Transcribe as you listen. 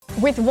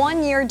With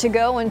 1 year to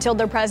go until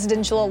the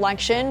presidential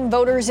election,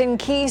 voters in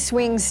key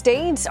swing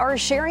states are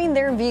sharing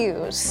their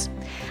views.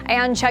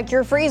 And check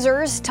your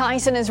freezers.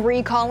 Tyson is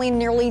recalling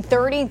nearly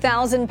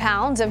 30,000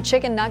 pounds of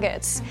chicken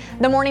nuggets.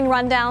 The Morning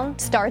Rundown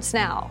starts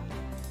now.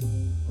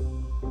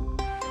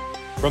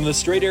 From the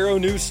Straight Arrow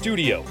News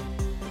Studio,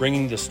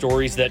 bringing the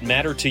stories that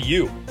matter to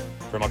you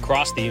from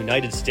across the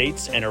United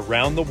States and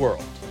around the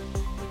world.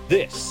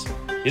 This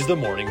is the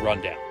Morning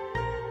Rundown.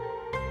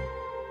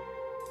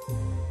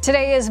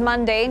 Today is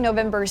Monday,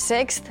 November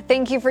 6th.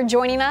 Thank you for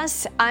joining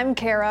us. I'm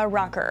Kara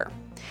Rucker.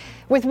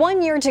 With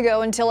 1 year to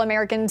go until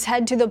Americans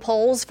head to the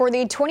polls for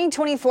the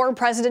 2024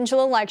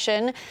 presidential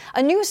election,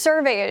 a new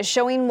survey is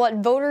showing what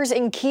voters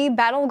in key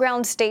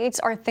battleground states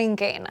are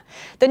thinking.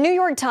 The New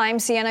York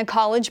Times Siena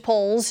College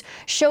polls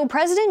show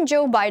President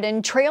Joe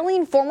Biden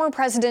trailing former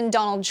President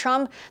Donald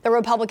Trump, the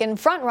Republican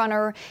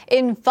frontrunner,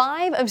 in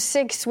 5 of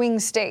 6 swing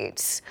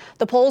states.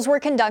 The polls were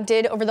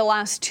conducted over the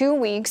last 2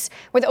 weeks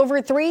with over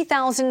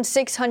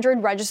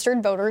 3,600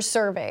 registered voters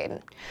surveyed.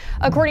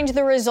 According to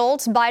the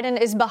results,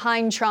 Biden is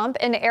behind Trump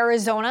in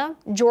Arizona,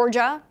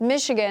 Georgia,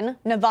 Michigan,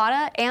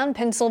 Nevada, and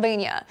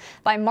Pennsylvania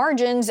by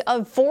margins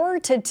of 4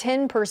 to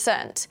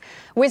 10%.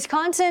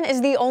 Wisconsin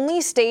is the only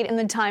state in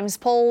the Times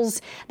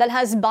polls that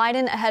has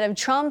Biden ahead of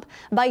Trump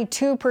by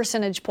 2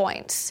 percentage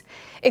points.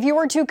 If you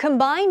were to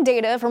combine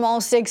data from all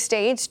 6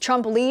 states,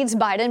 Trump leads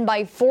Biden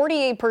by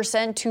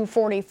 48% to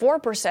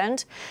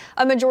 44%.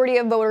 A majority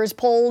of voters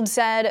polled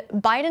said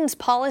Biden's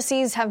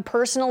policies have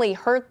personally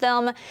hurt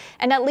them,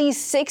 and at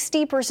least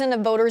 60% of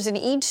voters in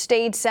each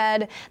state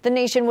said the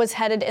nation was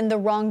headed in the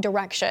wrong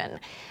direction.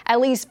 At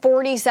least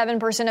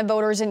 47% of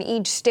voters in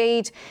each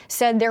state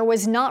said there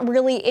was not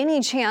really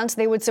any chance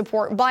they would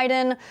support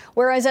Biden,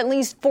 whereas at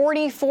least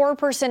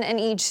 44% in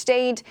each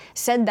state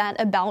said that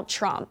about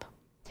Trump.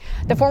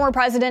 The former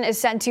president is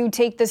set to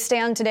take the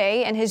stand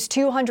today in his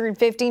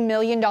 $250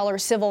 million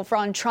civil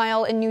fraud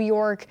trial in New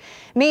York.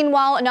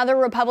 Meanwhile, another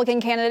Republican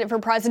candidate for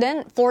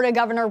president, Florida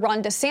Governor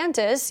Ron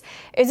DeSantis,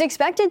 is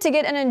expected to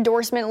get an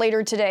endorsement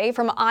later today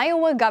from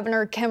Iowa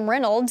Governor Kim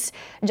Reynolds,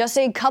 just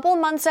a couple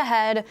months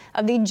ahead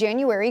of the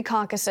January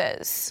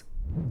caucuses.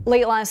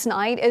 Late last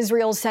night,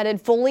 Israel said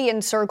it fully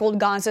encircled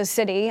Gaza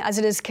City as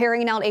it is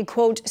carrying out a,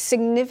 quote,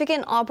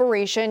 significant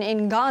operation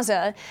in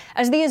Gaza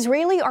as the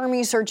Israeli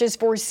army searches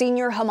for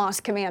senior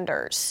Hamas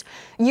commanders.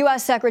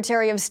 U.S.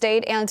 Secretary of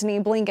State Antony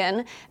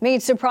Blinken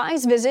made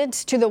surprise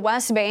visits to the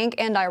West Bank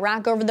and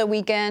Iraq over the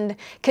weekend,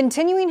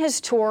 continuing his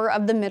tour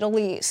of the Middle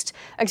East,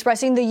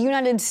 expressing the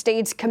United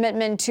States'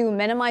 commitment to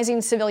minimizing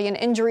civilian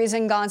injuries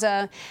in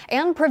Gaza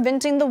and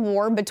preventing the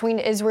war between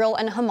Israel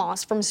and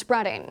Hamas from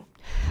spreading.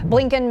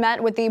 Blinken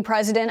met with the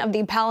president of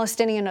the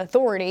Palestinian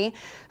Authority,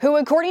 who,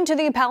 according to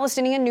the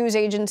Palestinian news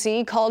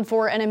agency, called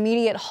for an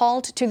immediate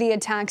halt to the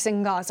attacks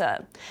in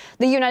Gaza.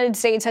 The United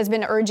States has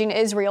been urging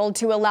Israel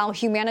to allow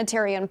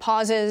humanitarian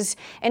pauses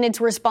in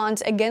its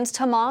response against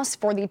Hamas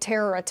for the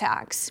terror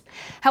attacks.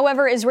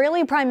 However,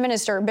 Israeli Prime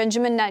Minister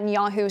Benjamin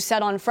Netanyahu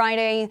said on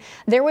Friday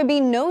there would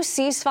be no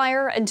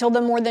ceasefire until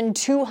the more than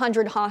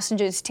 200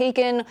 hostages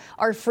taken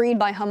are freed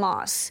by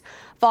Hamas.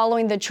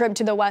 Following the trip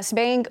to the West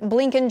Bank,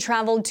 Blinken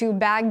traveled to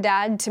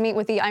Baghdad to meet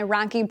with the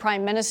Iraqi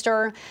prime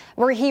minister,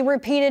 where he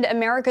repeated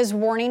America's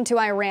warning to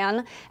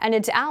Iran and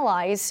its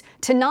allies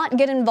to not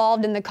get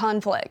involved in the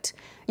conflict.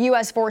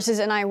 U.S. forces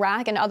in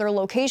Iraq and other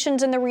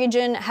locations in the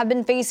region have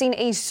been facing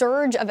a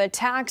surge of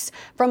attacks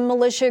from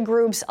militia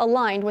groups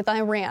aligned with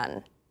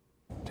Iran.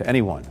 To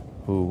anyone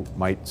who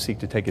might seek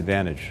to take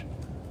advantage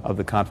of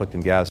the conflict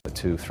in Gaza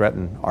to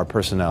threaten our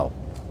personnel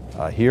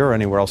here or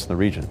anywhere else in the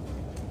region,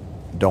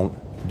 don't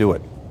do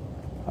it.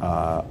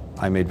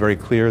 I made very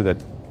clear that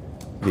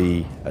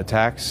the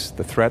attacks,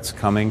 the threats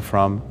coming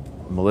from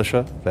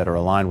militia that are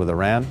aligned with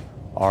Iran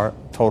are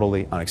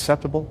totally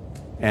unacceptable,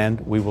 and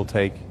we will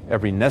take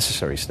every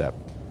necessary step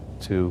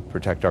to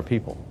protect our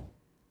people.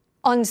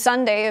 On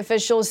Sunday,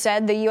 officials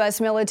said the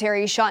U.S.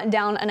 military shot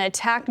down an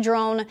attack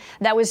drone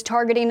that was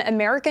targeting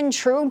American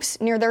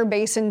troops near their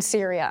base in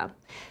Syria.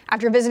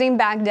 After visiting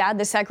Baghdad,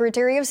 the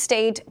Secretary of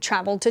State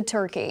traveled to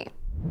Turkey.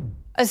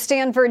 A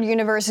Stanford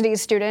University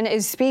student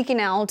is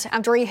speaking out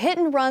after a hit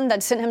and run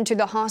that sent him to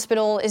the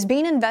hospital is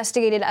being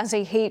investigated as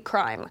a hate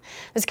crime.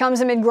 This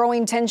comes amid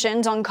growing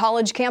tensions on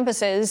college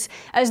campuses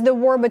as the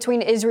war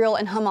between Israel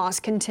and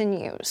Hamas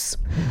continues.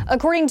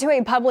 According to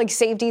a public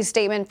safety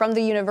statement from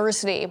the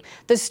university,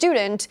 the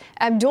student,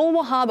 Abdul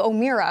Wahab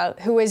Omira,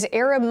 who is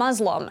Arab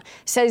Muslim,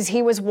 says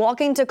he was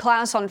walking to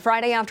class on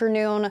Friday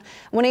afternoon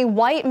when a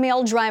white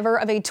male driver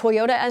of a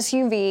Toyota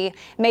SUV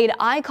made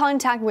eye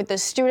contact with the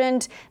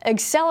student,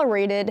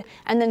 accelerated,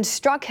 and then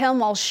struck him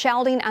while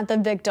shouting at the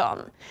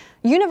victim.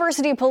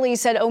 University police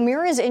said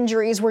O'Meara's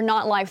injuries were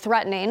not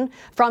life-threatening.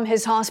 From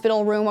his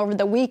hospital room over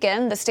the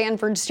weekend, the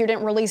Stanford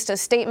student released a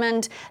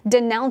statement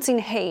denouncing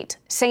hate,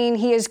 saying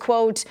he is,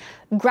 quote,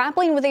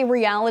 grappling with a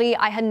reality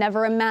I had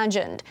never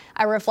imagined.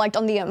 I reflect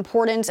on the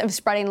importance of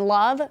spreading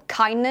love,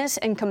 kindness,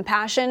 and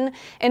compassion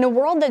in a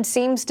world that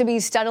seems to be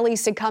steadily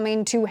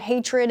succumbing to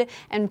hatred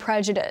and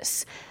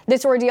prejudice.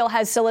 This ordeal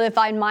has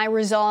solidified my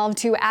resolve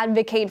to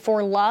advocate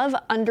for love,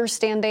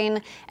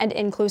 understanding, and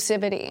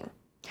inclusivity.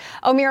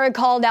 O'Meara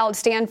called out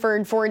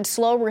Stanford for its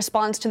slow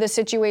response to the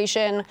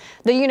situation.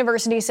 The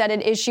university said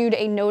it issued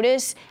a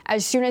notice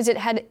as soon as it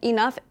had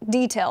enough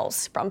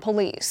details from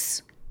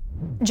police.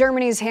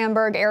 Germany's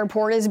Hamburg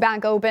airport is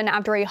back open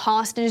after a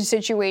hostage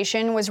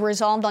situation was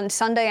resolved on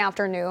Sunday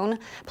afternoon.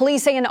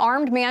 Police say an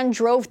armed man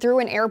drove through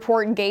an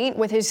airport gate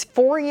with his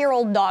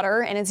 4-year-old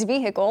daughter in his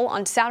vehicle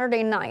on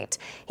Saturday night.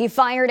 He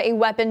fired a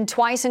weapon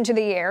twice into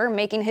the air,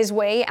 making his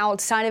way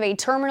outside of a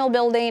terminal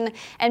building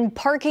and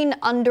parking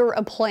under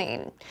a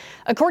plane.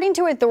 According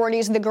to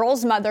authorities, the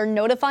girl's mother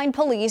notified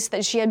police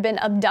that she had been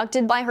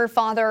abducted by her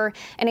father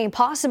in a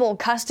possible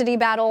custody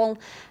battle.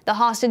 The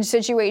hostage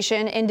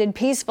situation ended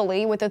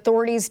peacefully, with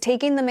authorities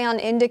taking the man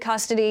into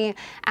custody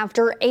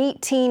after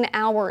 18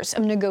 hours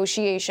of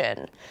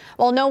negotiation.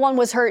 While no one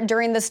was hurt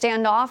during the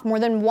standoff, more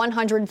than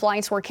 100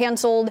 flights were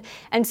canceled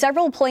and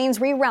several planes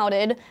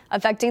rerouted,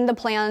 affecting the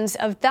plans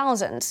of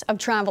thousands of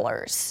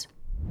travelers.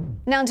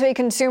 Now to a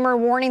consumer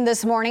warning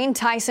this morning.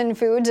 Tyson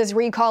Foods is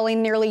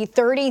recalling nearly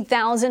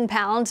 30,000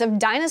 pounds of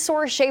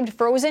dinosaur-shaped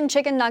frozen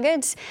chicken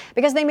nuggets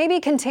because they may be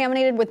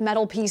contaminated with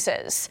metal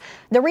pieces.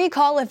 The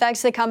recall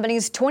affects the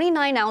company's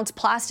 29-ounce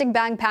plastic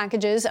bag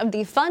packages of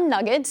the Fun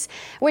Nuggets,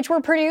 which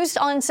were produced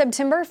on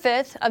September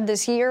 5th of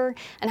this year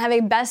and have a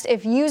best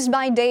if used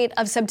by date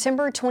of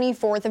September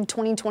 24th of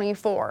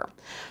 2024.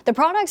 The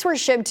products were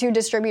shipped to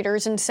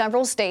distributors in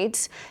several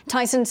states.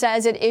 Tyson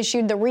says it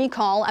issued the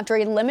recall after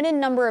a limited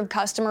number of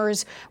customers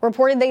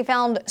reported they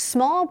found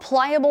small,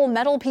 pliable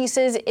metal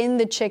pieces in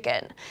the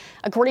chicken.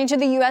 According to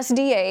the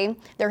USDA,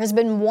 there has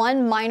been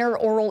one minor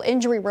oral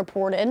injury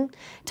reported.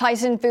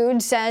 Tyson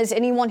Foods says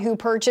anyone who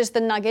purchased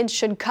the nuggets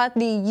should cut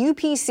the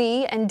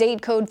UPC and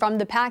date code from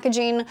the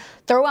packaging,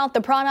 throw out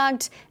the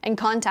product, and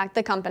contact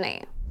the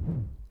company.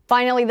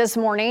 Finally this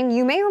morning,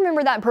 you may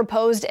remember that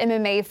proposed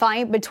MMA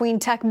fight between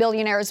tech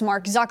billionaires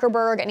Mark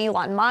Zuckerberg and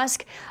Elon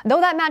Musk. Though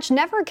that match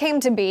never came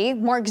to be,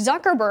 Mark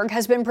Zuckerberg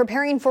has been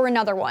preparing for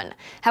another one.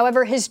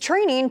 However, his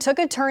training took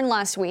a turn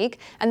last week,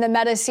 and the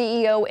Meta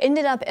CEO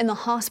ended up in the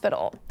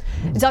hospital.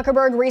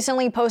 Zuckerberg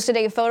recently posted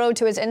a photo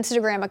to his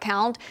Instagram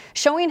account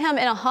showing him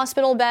in a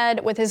hospital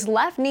bed with his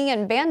left knee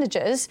in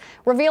bandages,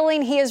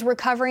 revealing he is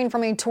recovering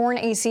from a torn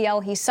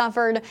ACL he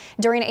suffered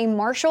during a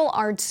martial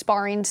arts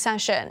sparring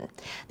session.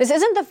 This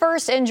isn't the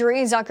first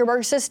injury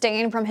Zuckerberg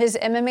sustained from his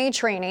MMA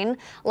training.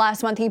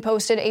 Last month, he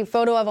posted a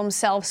photo of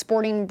himself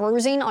sporting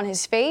bruising on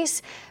his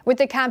face with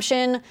the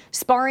caption,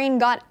 "Sparring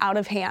got out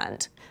of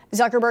hand."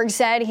 Zuckerberg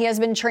said he has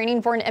been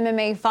training for an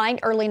MMA fight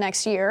early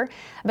next year,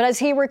 but as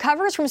he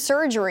recovers from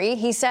surgery,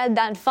 he said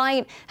that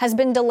fight has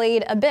been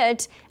delayed a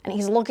bit, and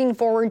he's looking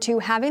forward to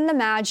having the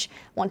match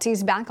once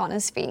he's back on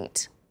his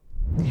feet.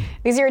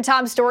 These are your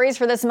top stories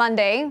for this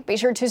Monday. Be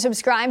sure to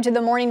subscribe to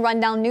the Morning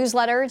Rundown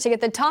newsletter to get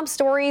the top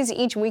stories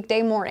each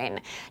weekday morning.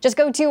 Just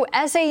go to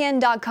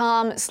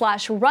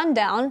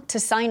san.com/rundown to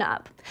sign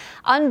up.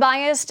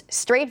 Unbiased,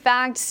 straight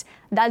facts,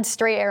 that's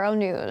Straight Arrow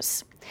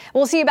News.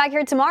 We'll see you back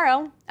here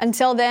tomorrow.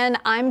 Until then,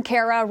 I'm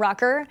Kara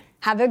Rucker.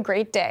 Have a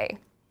great day.